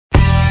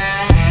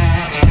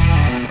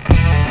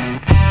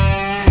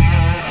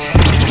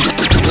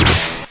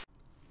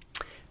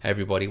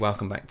everybody,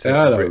 welcome back to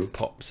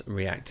Britpops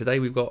React. Today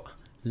we've got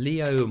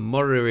Leo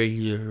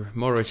Moracchioli.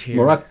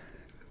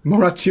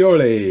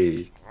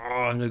 Moracchioli. Oh,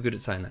 I'm no good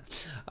at saying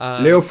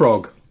that. Leo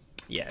Frog.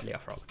 Yeah, Leo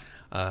Frog.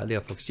 Leo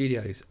Frog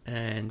Studios.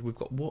 And we've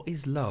got What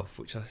Is Love,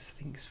 which I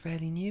think is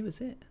fairly new, is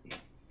it?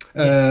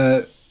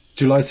 Yes.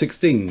 July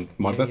 16,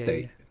 my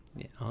birthday.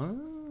 Yeah.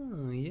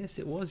 Oh, yes,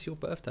 it was your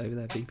birthday with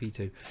that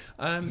BP2.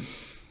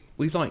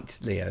 We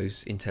liked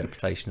Leo's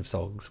interpretation of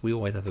songs. We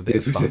always have a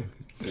bit of fun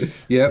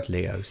with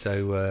Leo.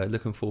 So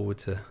looking forward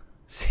to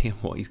seeing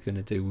what he's going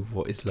to do with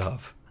What Is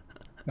Love.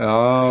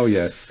 Oh,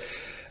 yes.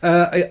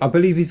 I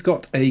believe he's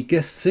got a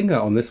guest singer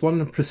on this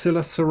one,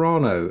 Priscilla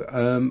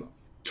Serrano.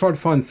 Tried to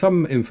find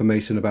some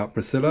information about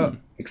Priscilla.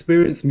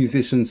 Experienced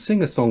musician,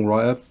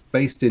 singer-songwriter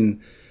based in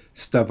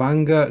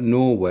Stavanger,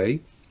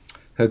 Norway.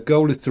 Her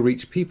goal is to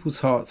reach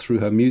people's hearts through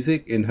her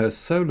music. In her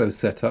solo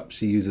setup,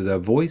 she uses her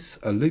voice,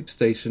 a loop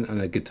station, and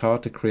a guitar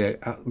to create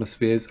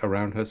atmospheres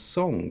around her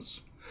songs.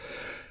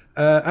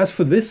 As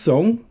for this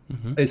song,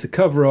 it's a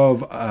cover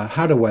of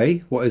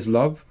Hadaway, What Is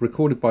Love,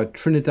 recorded by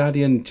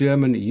Trinidadian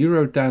German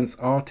Eurodance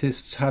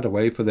artists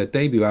Hadaway for their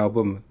debut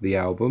album, The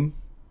Album.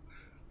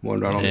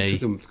 Wonder how long it took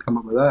them to come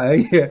up with that,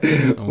 eh? Yeah.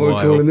 What are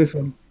we calling this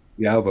one?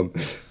 The Album.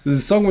 The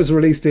song was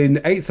released in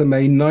 8th of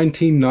May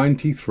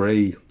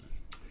 1993.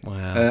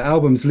 Wow.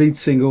 Album's lead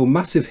single,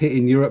 massive hit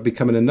in Europe,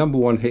 becoming a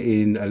 #1 hit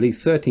in at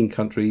least 13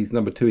 countries,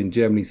 #2 in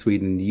Germany,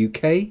 Sweden and the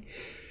UK.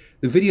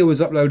 The video was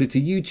uploaded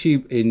to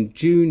YouTube in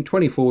June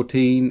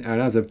 2014,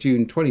 and as of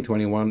June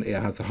 2021 it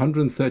has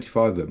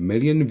 135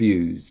 million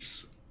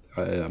views.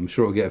 I'm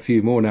sure it'll get a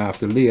few more now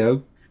after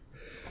Leo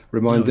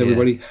reminds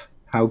everybody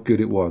how good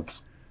it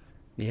was.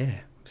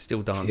 Yeah,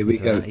 still dancing to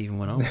that even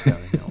when I was going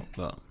out,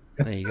 but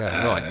there you go.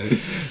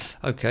 Right,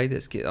 okay,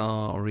 let's get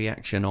our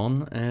reaction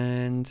on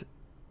and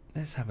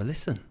let's have a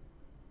listen.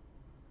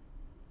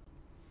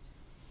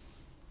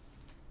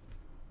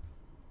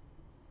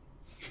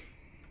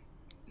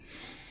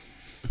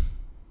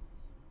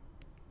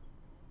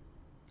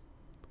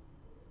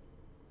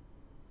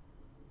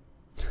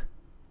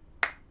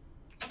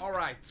 All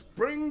right,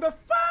 bring the fire!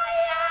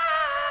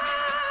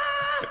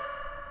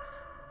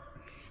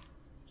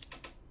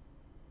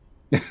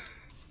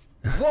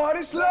 What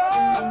is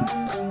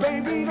love?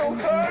 Baby, don't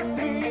hurt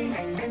me.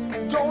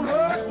 Don't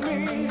hurt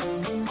me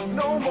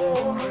no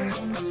more.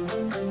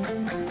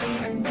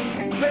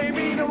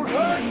 Baby, don't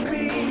hurt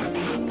me.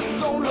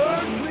 Don't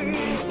hurt me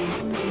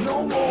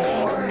no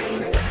more.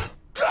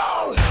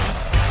 Go!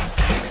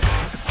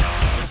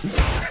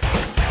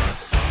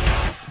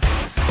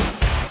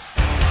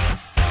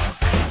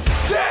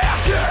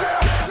 Yeah, yeah!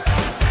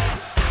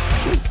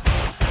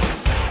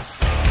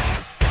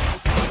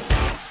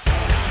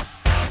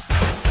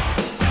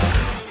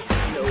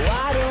 No,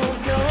 I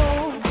don't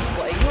know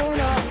why you're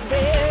not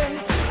fair.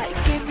 I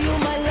give you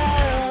my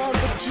love,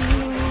 but you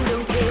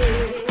don't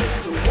care.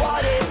 So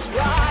what is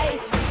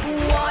right?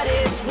 What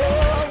is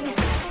wrong?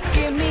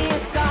 Give me a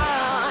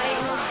sign.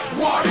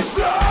 What is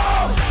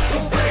love?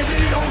 Oh, baby,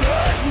 don't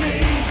hurt me.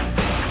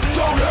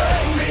 Don't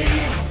hurt me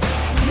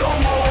no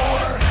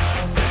more.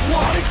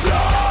 What is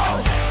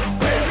love?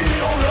 Baby,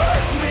 don't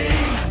hurt me.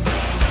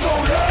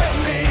 Don't hurt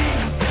me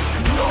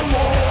no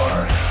more.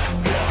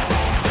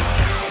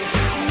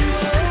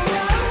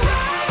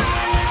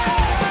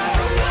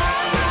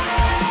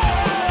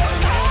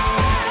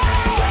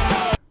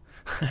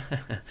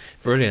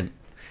 Brilliant.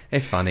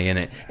 It's funny, isn't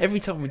it? Every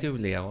time we do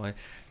with Leo,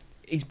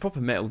 he's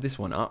proper metaled this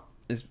one up.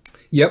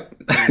 Yep.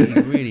 He's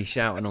really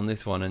shouting on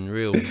this one and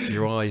real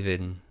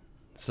driving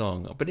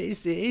song. But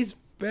it is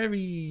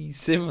very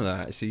similar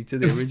actually to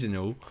the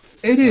original.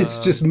 It is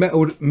just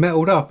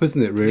metaled up,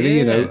 isn't it? Really,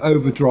 you know,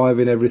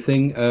 overdriving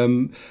everything.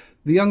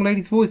 The young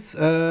lady's voice,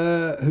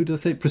 who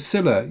does it?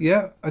 Priscilla.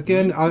 Yeah,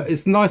 again,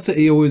 it's nice that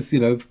he always, you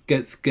know,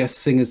 gets guest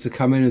singers to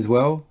come in as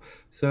well.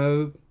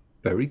 So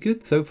very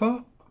good so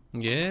far.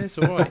 Yeah, it's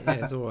all right. Yeah,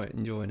 it's all right.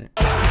 Enjoying it.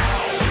 Oh,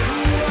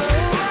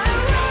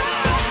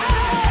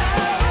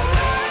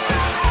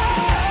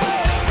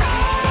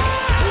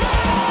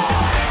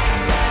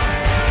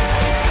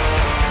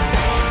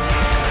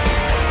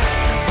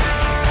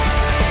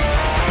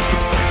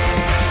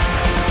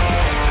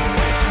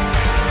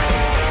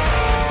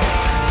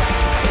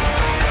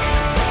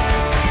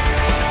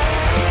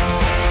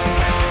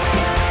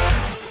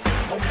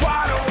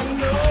 I don't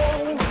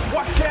know.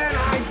 What can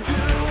I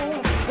do?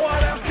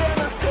 What else can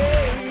I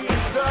say?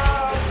 It's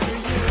up to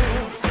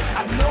you.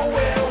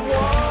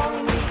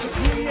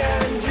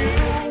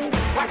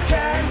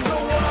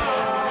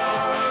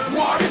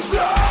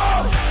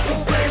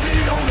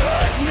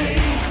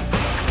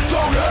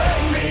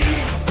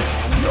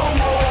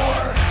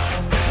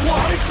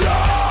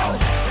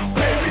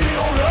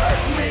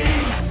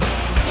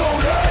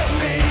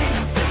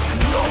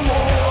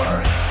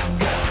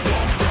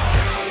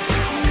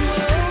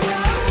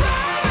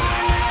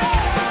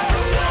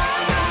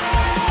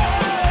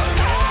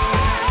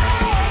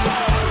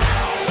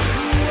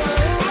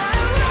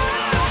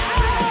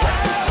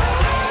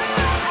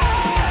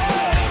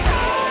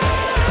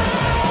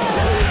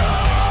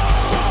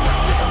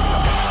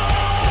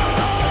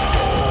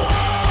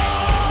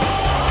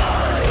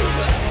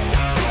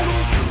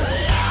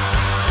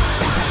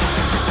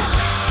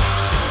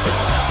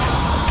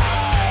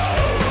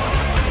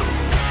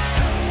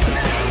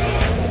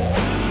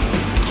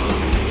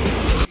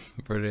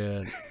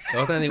 Brilliant.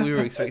 I don't think we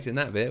were expecting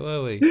that bit,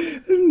 were we?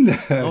 No.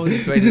 I was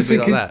expecting it to be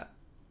like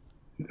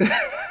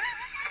that.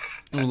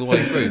 All the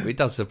way through. But it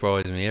does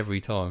surprise me every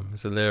time.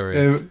 It's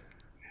hilarious.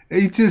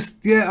 It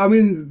just, yeah, I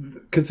mean,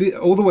 because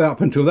all the way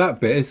up until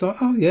that bit, it's like,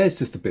 oh yeah, it's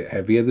just a bit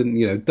heavier than,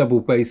 you know, double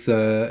bass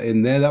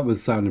in there. That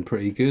was sounding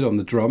pretty good on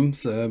the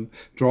drums,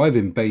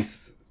 driving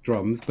bass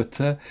drums. But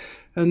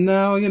and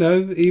now, you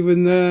know,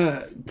 even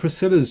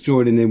Priscilla's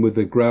joining in with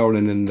the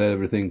growling and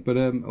everything. But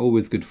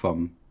always good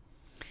fun.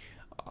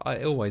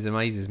 It always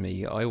amazes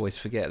me. I always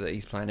forget that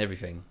he's playing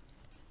everything.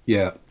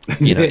 Yeah,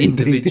 You know, Yeah,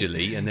 indeed.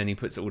 individually, and then he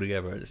puts it all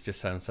together. It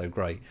just sounds so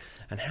great.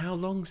 And how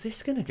long's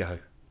this going to go?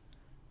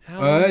 How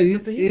long's the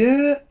beat?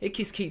 Yeah. It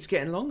just keeps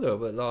getting longer,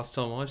 but last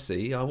time I've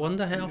seen, I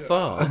wonder how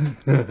far.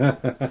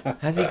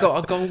 Has he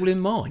got a goal in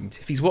mind?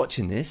 If he's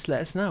watching this,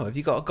 let us know. Have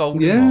you got a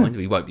goal in mind?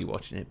 We won't be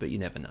watching it, but you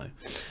never know.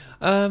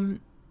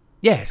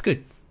 Yeah, it's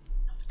good.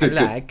 Good,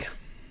 Lag.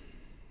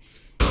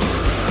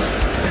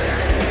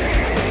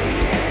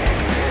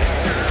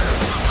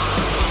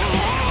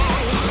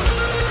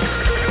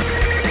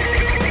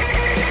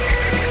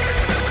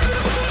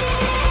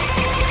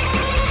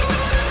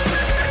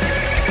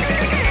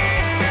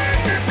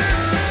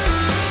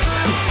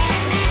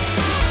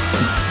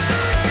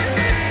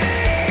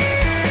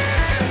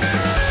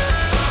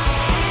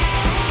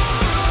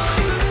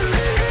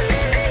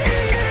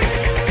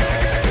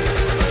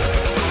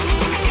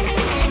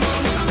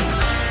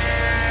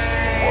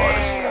 What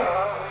is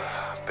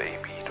love?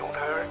 Baby, don't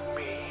hurt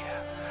me.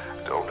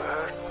 Don't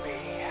hurt me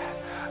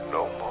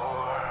no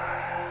more.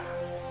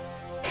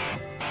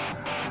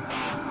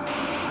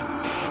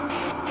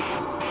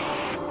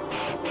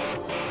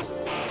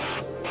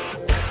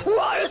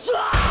 What is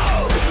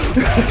love?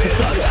 Baby,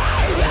 don't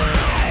hurt me.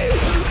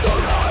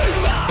 Don't hurt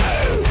me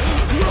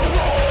no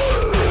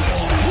more.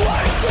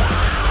 What is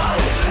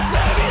love?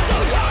 Baby,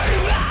 don't hurt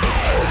me.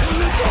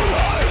 Don't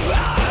hurt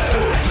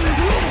me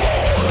no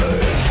more.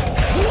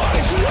 What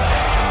is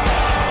love?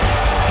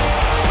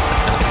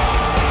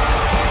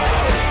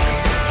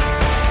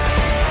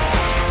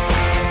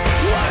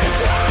 What is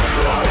love?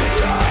 What is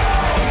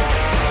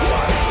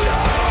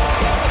love?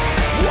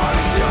 What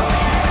is love?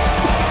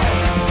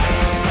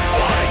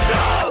 What is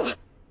love?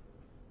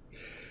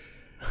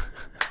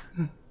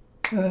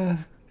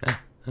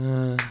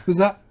 What is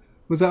love?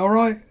 Was that all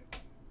right?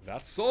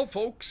 That's all,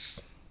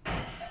 folks.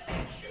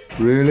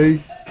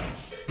 Really?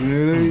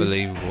 Really?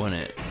 Unbelievable, isn't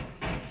it?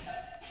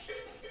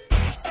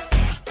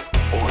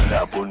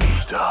 Hola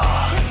bonita,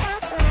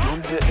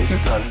 ¿dónde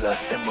están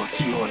las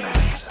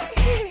emociones?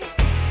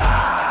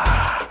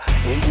 Ah,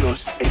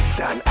 ellos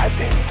están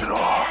adentro.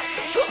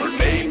 Her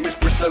name is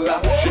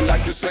Priscilla, she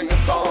likes to sing a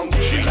song.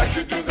 She likes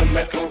to do the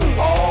metal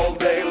all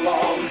day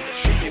long.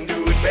 She can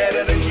do it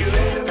better than you.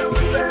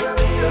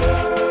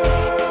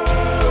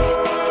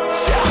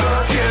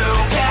 You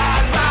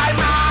can buy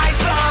my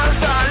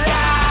songs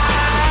online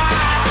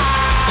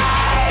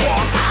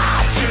on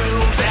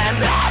iTunes and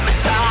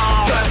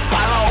Amazon. Just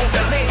follow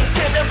the link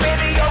to the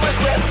video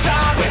description.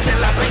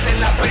 Priscilla,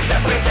 Priscilla,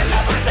 Priscilla, Priscilla,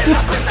 Priscilla,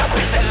 Priscilla,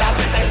 Priscilla,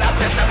 Priscilla,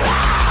 Priscilla.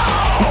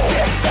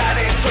 That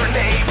is her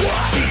name.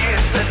 She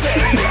is the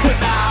dame.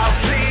 I'll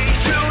see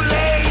you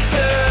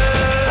later.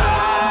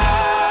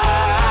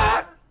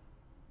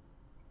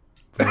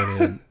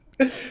 Brilliant.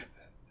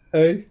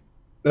 Hey,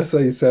 that's how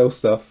you sell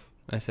stuff.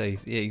 I say,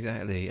 yeah,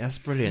 exactly. That's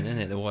brilliant, isn't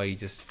it? The way he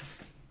just,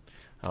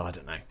 I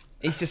don't know.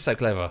 He's just so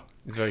clever.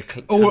 He's very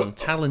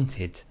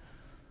talented.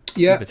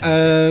 Yeah, Super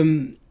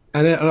talented.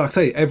 and like I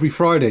say, every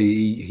Friday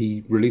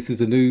he releases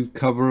a new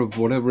cover of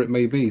whatever it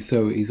may be.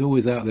 So he's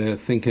always out there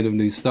thinking of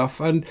new stuff,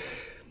 and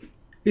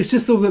it's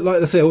just all that,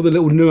 like I say, all the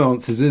little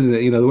nuances, isn't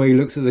it? You know, the way he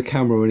looks at the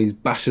camera when he's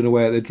bashing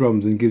away at the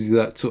drums and gives you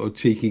that sort of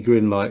cheeky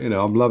grin, like, you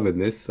know, I'm loving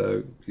this.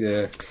 So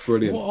yeah,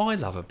 brilliant. What I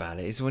love about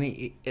it is when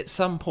he, at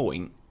some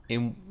point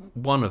in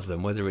one of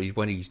them, whether he's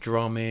when he's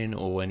drumming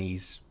or when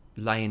he's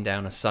laying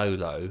down a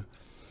solo,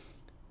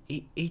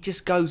 he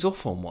just goes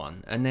off on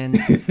one, and then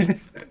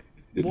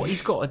what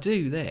he's got to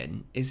do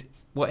then is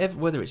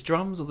whether it's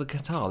drums or the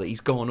guitar that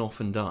he's gone off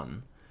and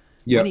done.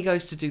 Yeah, When he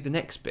goes to do the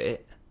next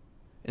bit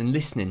and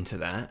listening to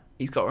that,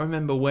 he's got to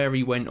remember where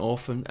he went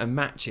off and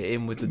match it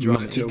in with the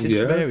drum. Match He's it, just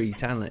yeah. very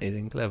talented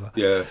and clever.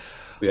 yeah.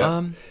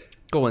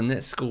 Go on,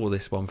 let's score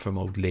this one from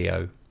old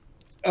Leo.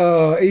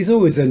 He's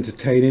always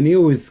entertaining. He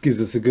always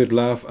gives us a good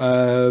laugh.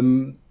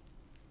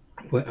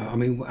 Well, I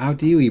mean, how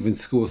do you even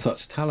score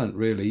such talent,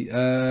 really?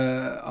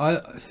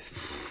 I'm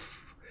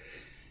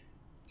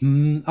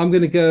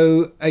going to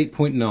go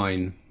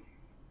 8.9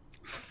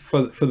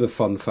 for the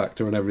fun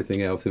factor and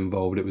everything else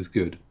involved. It was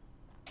good.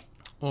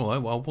 All right,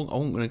 well, I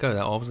wasn't going to go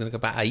that. I was going to go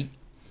about 8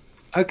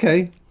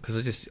 Okay.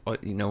 because I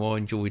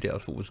enjoyed it. I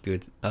thought it was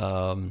good.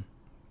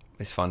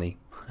 It's funny.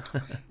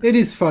 It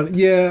is fun.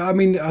 Yeah, I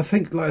mean, I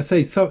think, like I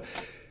say, so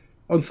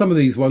on some of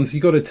these ones,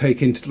 you got to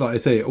take into, like I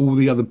say, all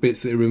the other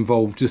bits that are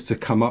involved just to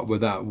come up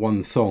with that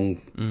one song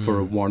for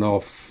a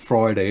one-off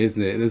Friday,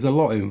 isn't it? There's a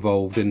lot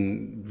involved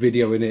in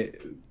videoing it,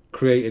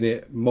 creating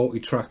it,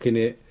 multi-tracking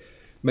it,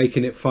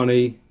 making it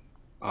funny.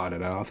 I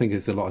don't know. I think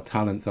it's a lot of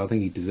talent, so I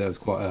think he deserves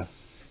quite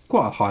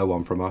quite a high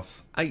one from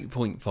us.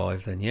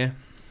 8.5 then, yeah?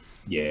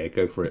 Yeah,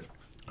 go for it.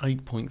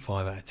 8.5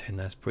 out of 10,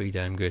 that's pretty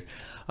damn good.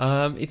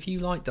 If you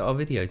liked our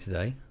video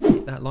today,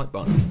 hit that like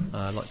button,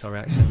 liked our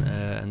reaction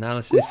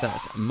analysis,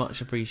 that's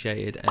much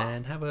appreciated,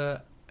 and have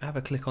a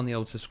click on the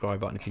old subscribe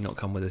button if you've not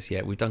come with us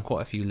yet. We've done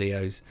quite a few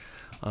Leos,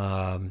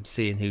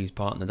 seeing who's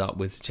partnered up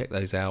with, check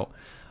those out.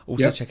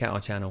 Also check out our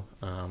channel,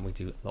 we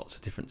do lots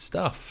of different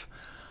stuff.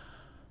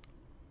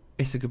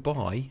 It's a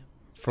goodbye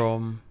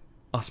from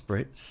us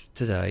Brits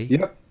today.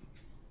 Yep.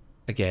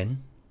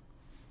 Again.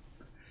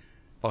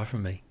 Bye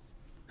from me.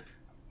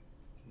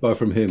 Bye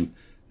from him.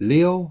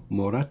 Leo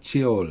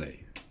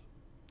Moracchioli.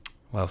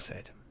 Well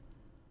said.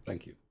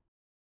 Thank you.